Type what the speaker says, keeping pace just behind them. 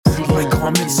like,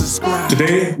 comment, subscribe.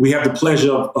 Today, we have the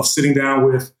pleasure of sitting down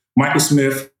with Micheal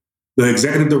Smith, the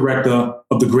Executive Director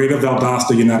of the Greater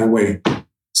Valdosta United Way.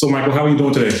 So, Micheal, how are you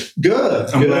doing today? Good.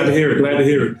 I'm glad to hear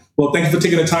it. Well, thank you for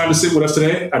taking the time to sit with us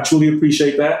today. I truly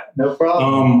appreciate that. No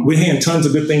problem. We're hearing tons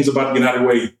of good things about the United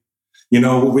Way. You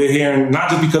know, we're hearing not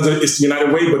just because it's the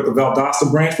United Way, but the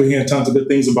Valdosta branch, we're hearing tons of good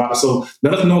things about it. So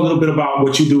let us know a little bit about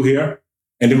what you do here,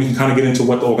 and then we can kind of get into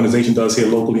what the organization does here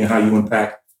locally and how you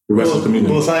impact the rest of the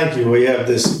community. Well, thank you. We have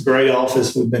this great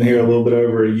office. We've been here a little bit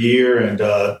over a year, and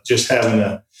just having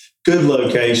a good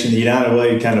location. The United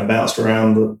Way kind of bounced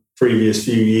around the previous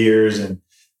few years, and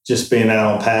just being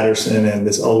out on Patterson and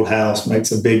this old house makes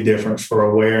a big difference for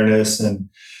awareness. And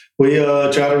we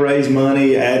try to raise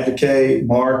money, advocate,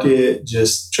 market,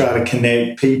 just try to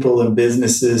connect people and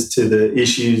businesses to the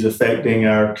issues affecting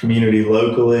our community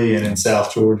locally and in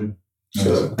South Georgia.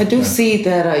 So, I do see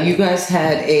that you guys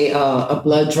had a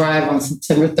blood drive on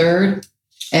September 3rd.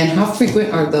 And how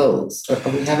frequent are those? Are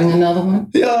we having another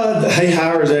one? Yeah, Hey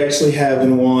Hire is actually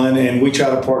having one, and we try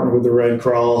to partner with the Red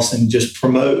Cross and just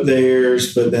promote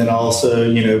theirs, but then also,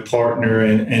 partner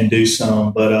and do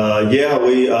some. But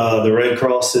the Red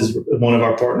Cross is one of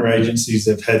our partner agencies.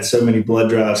 Have had so many blood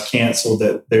drives canceled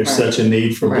that there's such a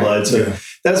need for blood. So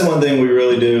that's one thing we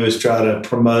really do is try to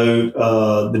promote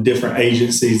the different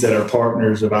agencies that are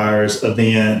partners of ours,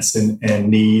 events and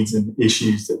needs and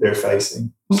issues that they're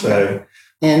facing. Okay. So.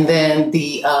 And then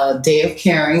the Day of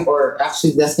Caring, or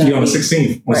actually that's going to be on the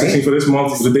 16th. On the 16th of this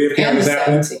month, the Day of Caring is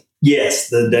happening. Yes,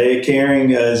 the Day of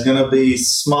Caring is going to be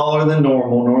smaller than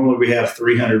normal. Normally we have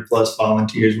 300 plus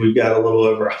volunteers. We've got a little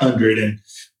over 100, and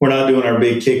we're not doing our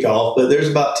big kickoff, but there's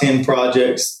about 10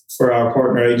 projects for our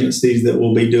partner agencies that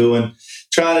we'll be doing.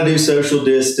 Trying to do social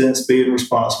distance, being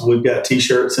responsible. We've got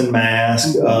T-shirts and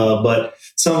masks, but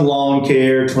some lawn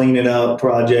care, cleaning up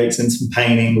projects, and some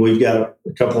painting. We've got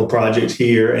a couple of projects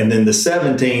here. And then the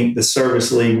 17th, the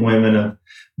Service League Women of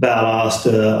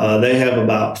Valdosta, they have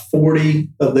about 40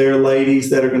 of their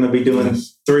ladies that are going to be doing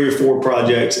 3 or 4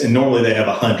 projects. And normally they have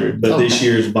 100, but this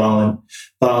year's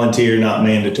volunteer, not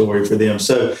mandatory for them.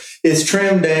 So it's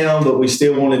trimmed down, but we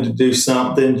still wanted to do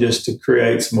something just to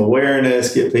create some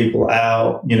awareness, get people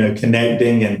out,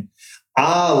 connecting. And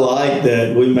I like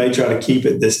that we may try to keep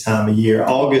it this time of year.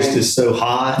 August is so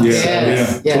hot.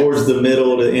 Towards the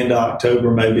middle to end of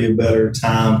October may be a better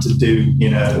time to do,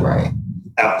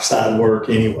 outside work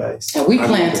anyways. And we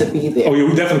plan to be there. Oh, yeah,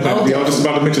 we definitely plan to be there. I was just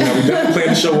about to mention that. We definitely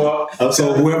plan to show up. Okay.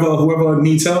 So whoever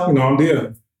needs help, I'm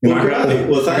there. I got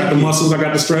the muscles, I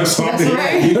got the strength. So That's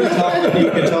right. You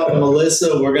can talk to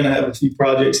Melissa. We're going to have a few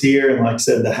projects here. And like I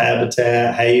said, the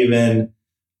Habitat, Haven,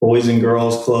 Boys and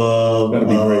Girls Club. That'd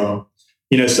be great.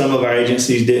 Some of our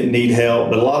agencies didn't need help,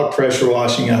 but a lot of pressure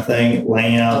washing, I think,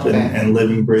 LAMP and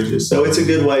living bridges. So it's a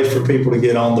good way for people to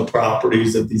get on the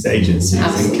properties of these agencies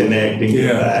and connecting.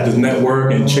 Just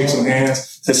network and shake some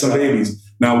hands, have some babies.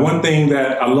 Now, one thing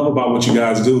that I love about what you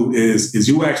guys do is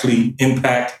you actually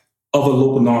impact other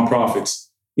local nonprofits.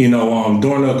 During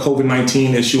the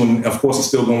COVID-19 issue, and of course it's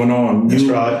still going on. That's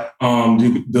right.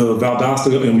 The Valdosta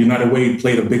United Way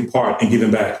played a big part in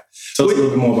giving back. Tell us a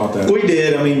little bit more about that. We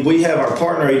did. I mean, we have our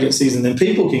partner agencies, and then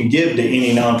people can give to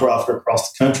any nonprofit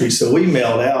across the country. So we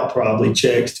mailed out probably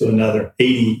checks to another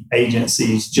 80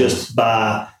 agencies just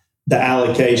by the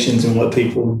allocations and what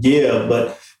people give.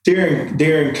 But during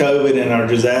COVID and our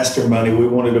disaster money, we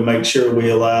wanted to make sure we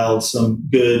allowed some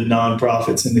good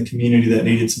nonprofits in the community that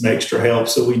needed some extra help.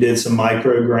 So we did some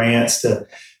micro grants to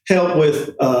help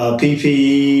with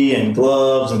PPE and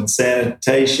gloves and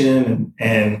sanitation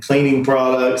and cleaning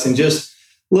products and just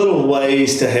little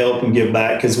ways to help and give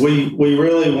back, because we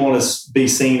really want to be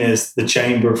seen as the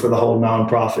chamber for the whole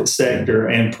nonprofit sector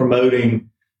and promoting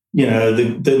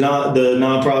the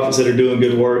nonprofits that are doing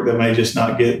good work that may just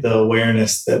not get the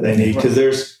awareness that they need.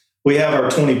 Because we have our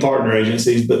 20 partner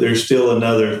agencies, but there's still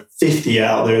another 50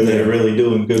 out there that are really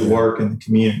doing good work in the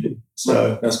community.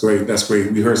 So that's great.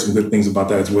 We heard some good things about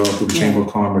that as well through the Chamber of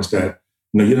Commerce, that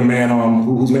you're the man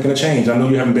who's making a change. I know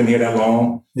you haven't been here that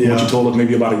long. What you told us,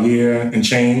 maybe about a year and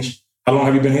change. How long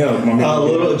have you been here?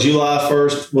 July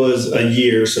 1st was a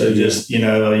year. So just,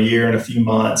 a year and a few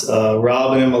months.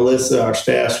 Robin and Melissa, our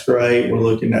staff's great. We're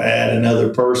looking to add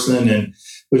another person, and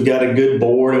we've got a good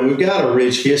board, and we've got a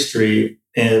rich history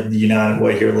of the United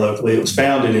Way here locally. It was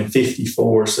founded in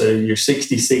 1954, so you're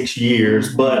 66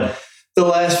 years. But the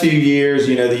last few years,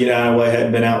 the United Way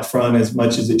hadn't been out front as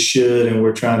much as it should, and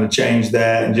we're trying to change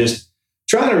that and just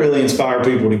trying to really inspire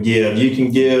people to give. You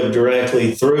can give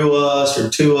directly through us or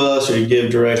to us, or you give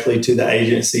directly to the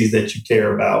agencies that you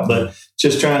care about. But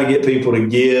just trying to get people to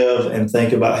give and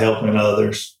think about helping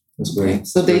others. That's great.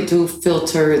 So they do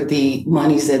filter the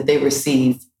monies that they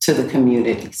receive to the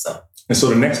community. And so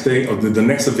the next day, or the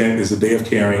next event is the Day of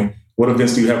Caring. What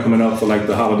events do you have coming up for like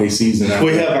the holiday season?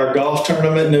 We have our golf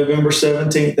tournament November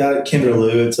 17th out at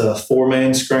Kinderloo. It's a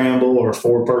 4-man scramble or a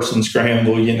 4-person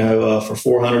scramble, for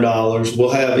 $400. We'll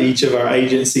have each of our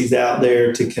agencies out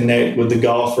there to connect with the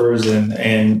golfers,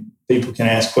 and people can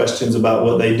ask questions about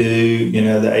what they do,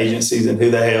 the agencies and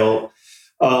who they help.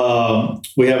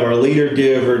 We have our Leader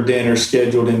Giver dinner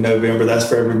scheduled in November. That's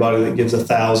for everybody that gives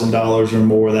 $1,000 or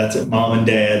more. That's at Mom and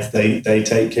Dad's. They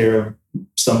take care of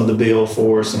some of the bill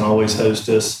for us and always host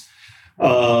us.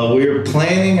 We are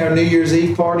planning our New Year's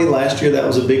Eve party. Last year, that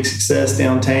was a big success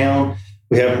downtown.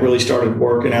 We haven't really started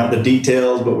working out the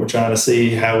details, but we're trying to see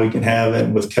how we can have it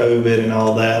with COVID and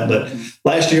all that. But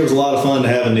last year was a lot of fun to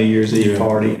have a New Year's Eve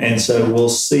party. And so we'll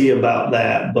see about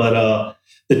that. But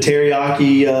the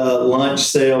teriyaki lunch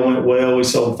sale went well. We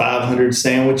sold 500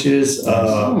 sandwiches,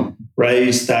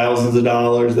 raised thousands of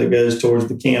dollars that goes towards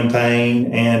the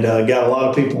campaign, and got a lot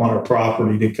of people on our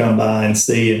property to come by and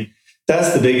see. And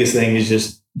that's the biggest thing, is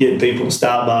just getting people to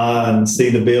stop by and see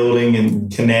the building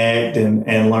and connect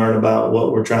and learn about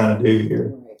what we're trying to do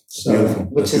here. So,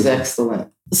 which is excellent.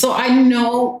 So I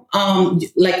know,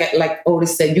 like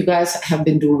Otis said, you guys have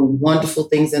been doing wonderful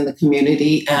things in the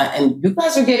community, and you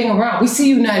guys are getting around. We see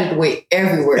United Way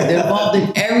everywhere. They're involved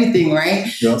in everything, right?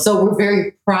 Yep. So we're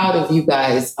very proud of you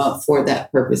guys for that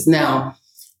purpose. Now,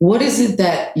 what is it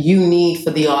that you need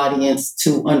for the audience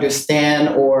to understand,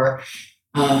 or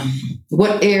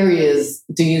what areas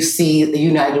do you see the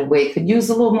United Way could use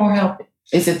a little more help?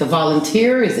 Is it the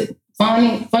volunteer? Is it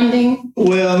funding?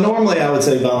 Well, normally I would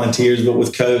say volunteers, but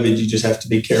with COVID, you just have to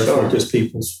be careful because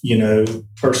people's,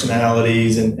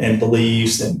 personalities and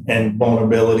beliefs and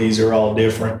vulnerabilities are all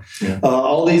different. Yeah.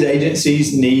 All these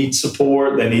agencies need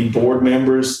support. They need board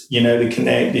members, to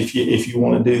connect if you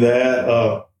want to do that.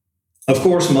 Of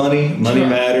course, money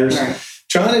matters. Right.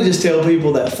 Trying to just tell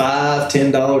people that $5,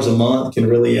 $10 a month can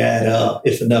really add up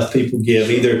if enough people give,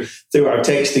 either through our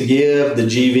text to give, the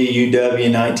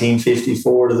GVUW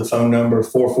 1954 to the phone number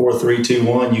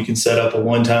 44321. You can set up a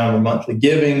one-time or monthly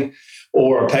giving,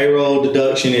 or a payroll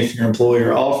deduction if your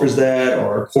employer offers that,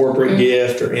 or a corporate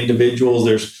gift, or individuals.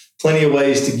 There's plenty of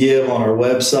ways to give on our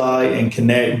website and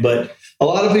connect, but a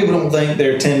lot of people don't think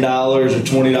their $10 or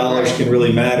 $20 can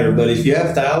really matter. But if you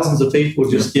have thousands of people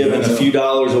just giving a few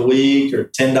dollars a week or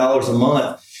 $10 a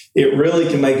month, it really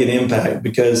can make an impact,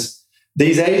 because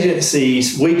these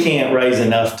agencies, we can't raise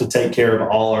enough to take care of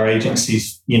all our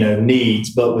agencies' needs.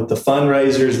 But with the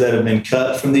fundraisers that have been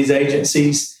cut from these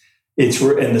agencies, and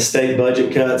the state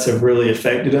budget cuts have really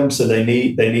affected them. So they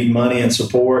need money and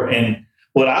support. And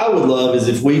what I would love is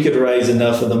if we could raise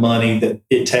enough of the money that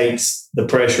it takes the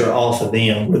pressure off of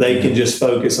them, where they can just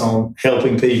focus on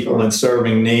helping people and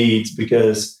serving needs,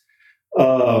 because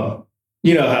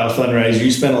you know how a fundraiser,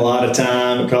 you spend a lot of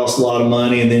time, it costs a lot of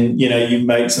money, and then, you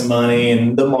make some money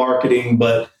and the marketing.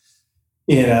 But,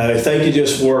 if they could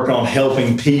just work on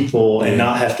helping people and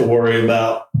not have to worry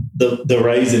about the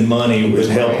raising money, would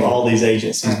help all these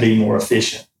agencies be more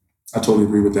efficient. I totally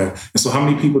agree with that. And so how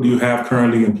many people do you have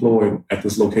currently employed at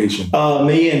this location?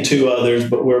 Me and 2 others,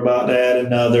 but we're about to add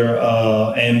another.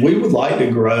 And we would like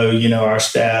to grow, our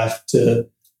staff and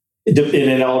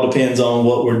it all depends on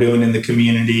what we're doing in the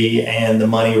community and the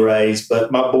money raised. But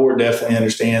my board definitely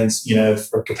understands,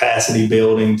 for capacity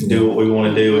building to do what we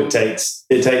want to do, it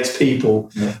takes people.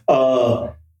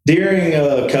 Yeah. During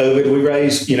COVID, we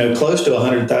raised, close to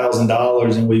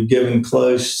 $100,000, and we've given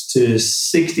close to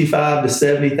 $65,000 to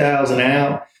 $70,000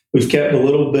 out. We've kept a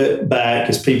little bit back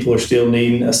because people are still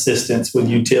needing assistance with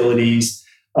utilities.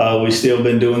 We've still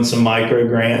been doing some micro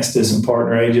grants to some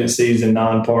partner agencies and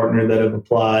non-partner that have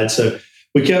applied. So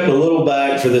we kept a little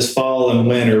back for this fall and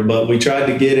winter, but we tried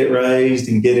to get it raised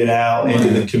and get it out into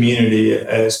the community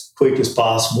as quick as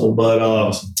possible.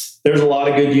 But there's a lot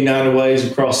of good United Ways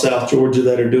across South Georgia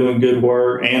that are doing good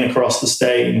work, and across the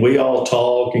state. And we all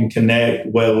talk and connect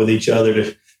well with each other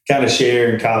to kind of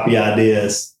share and copy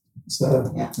ideas.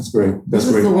 So that's great. This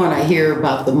is the one I hear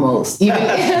about the most. Even,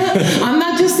 I'm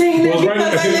not just saying that. It's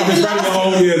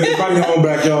right in your own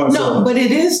backyard. No, but it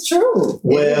is true.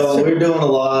 We're doing a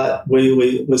lot.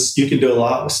 You can do a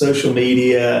lot with social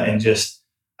media, and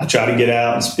I try to get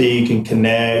out and speak and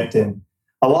connect, and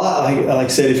a lot, like I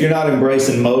said, if you're not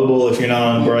embracing mobile, if you're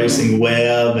not embracing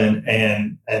web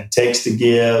and text to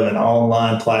give and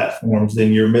online platforms,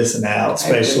 then you're missing out,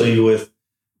 especially with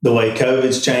the way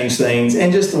COVID's changed things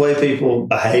and just the way people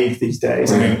behave these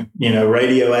days. Right. I mean,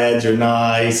 radio ads are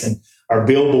nice, and our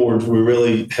billboards, we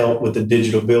really help with the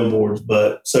digital billboards,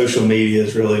 but social media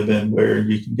has really been where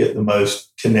you can get the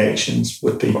most connections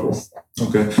with people.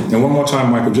 Okay. And one more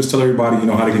time, Michael, just tell everybody,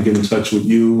 how they can get in touch with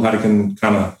you, how they can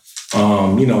kind of,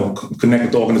 connect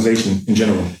with the organization in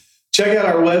general. Check out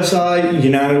our website,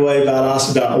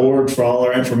 unitedwayvaldosta.org, for all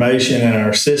our information and our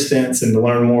assistance and to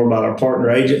learn more about our partner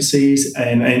agencies.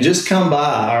 And just come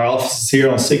by. Our office is here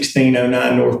on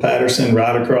 1609 North Patterson,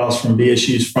 right across from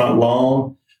BSU's front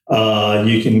lawn.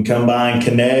 You can come by and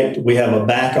connect. We have a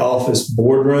back office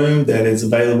boardroom that is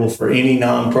available for any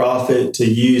nonprofit to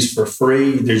use for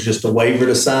free. There's just a waiver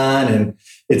to sign, and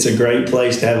it's a great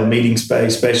place to have a meeting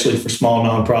space, especially for small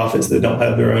nonprofits that don't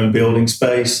have their own building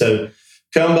space. So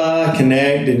come by,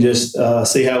 connect, and just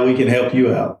see how we can help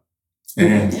you out.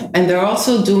 And they're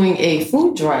also doing a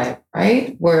food drive,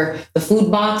 right? Where the food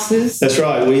boxes. That's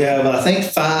right. We have, I think,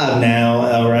 5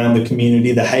 now around the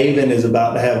community. The Haven is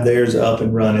about to have theirs up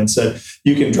and running. So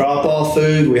you can drop off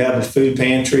food. We have a food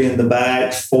pantry in the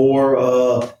back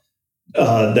for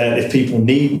that if people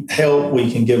need help, we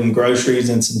can give them groceries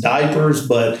and some diapers.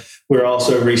 But we're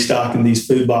also restocking these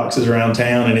food boxes around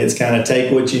town, and it's kind of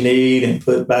take what you need and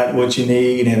put back what you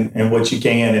need and what you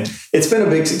can. And it's been a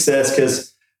big success because,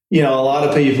 a lot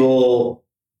of people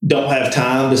don't have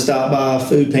time to stop by a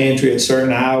food pantry at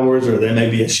certain hours, or they may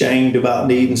be ashamed about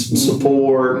needing some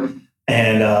support.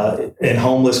 And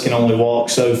homeless can only walk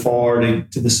so far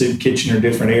to the soup kitchen or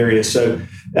different areas. So,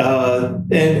 and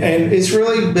it's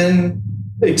really been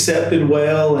accepted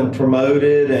well and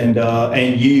promoted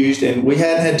and used. And we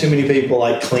hadn't had too many people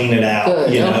like clean it out.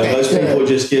 Good. Most people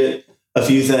just get a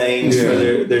few things for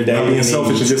their daily Not being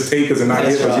selfish and just take us and not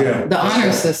give us. Yeah. The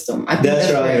honor system. I think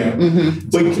that's right. Yeah.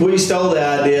 Mm-hmm. We stole the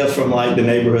idea from like the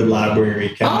neighborhood library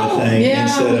kind of thing.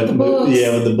 Instead of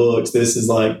with the books. This is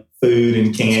like food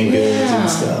and canned goods and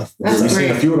stuff. That's We've great.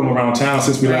 seen a few of them around town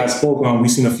since we last spoke.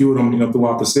 We've seen a few of them,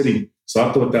 throughout the city. So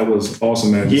I thought that was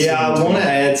awesome, man. Yeah, I want to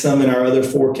add some in our other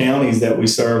 4 counties that we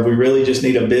serve. We really just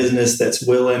need a business that's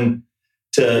willing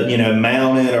to,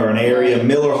 mount it, or an area.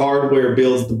 Miller Hardware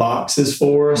builds the boxes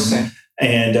for us. Okay.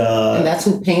 And that's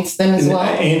who paints them as well?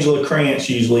 Angela Krantz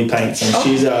usually paints them.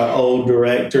 She's our old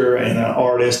director and an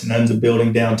artist and owns a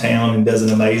building downtown and does an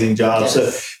amazing job. Yes.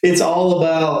 So it's all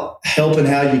about helping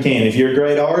how you can. If you're a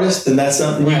great artist, then that's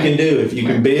something you can do. If you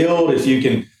can build, if you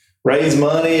can raise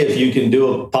money, if you can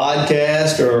do a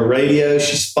podcast or a radio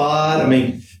spot,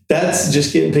 that's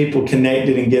just getting people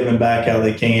connected and giving back how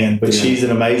they can. But she's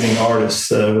an amazing artist,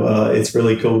 so it's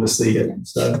really cool to see it.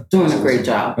 So doing a great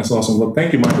job. That's awesome. Well,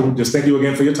 thank you, Michael. Just thank you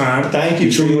again for your time. Thank you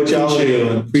for what y'all are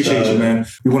doing. Appreciate you, man.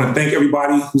 We want to thank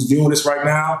everybody who's viewing this right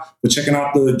now for checking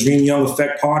out the Dream Young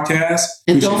Effect podcast.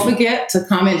 And don't forget to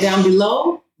comment down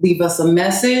below. Leave us a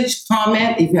message,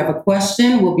 comment. If you have a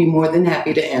question, we'll be more than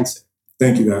happy to answer.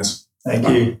 Thank you, guys. Thank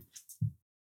you.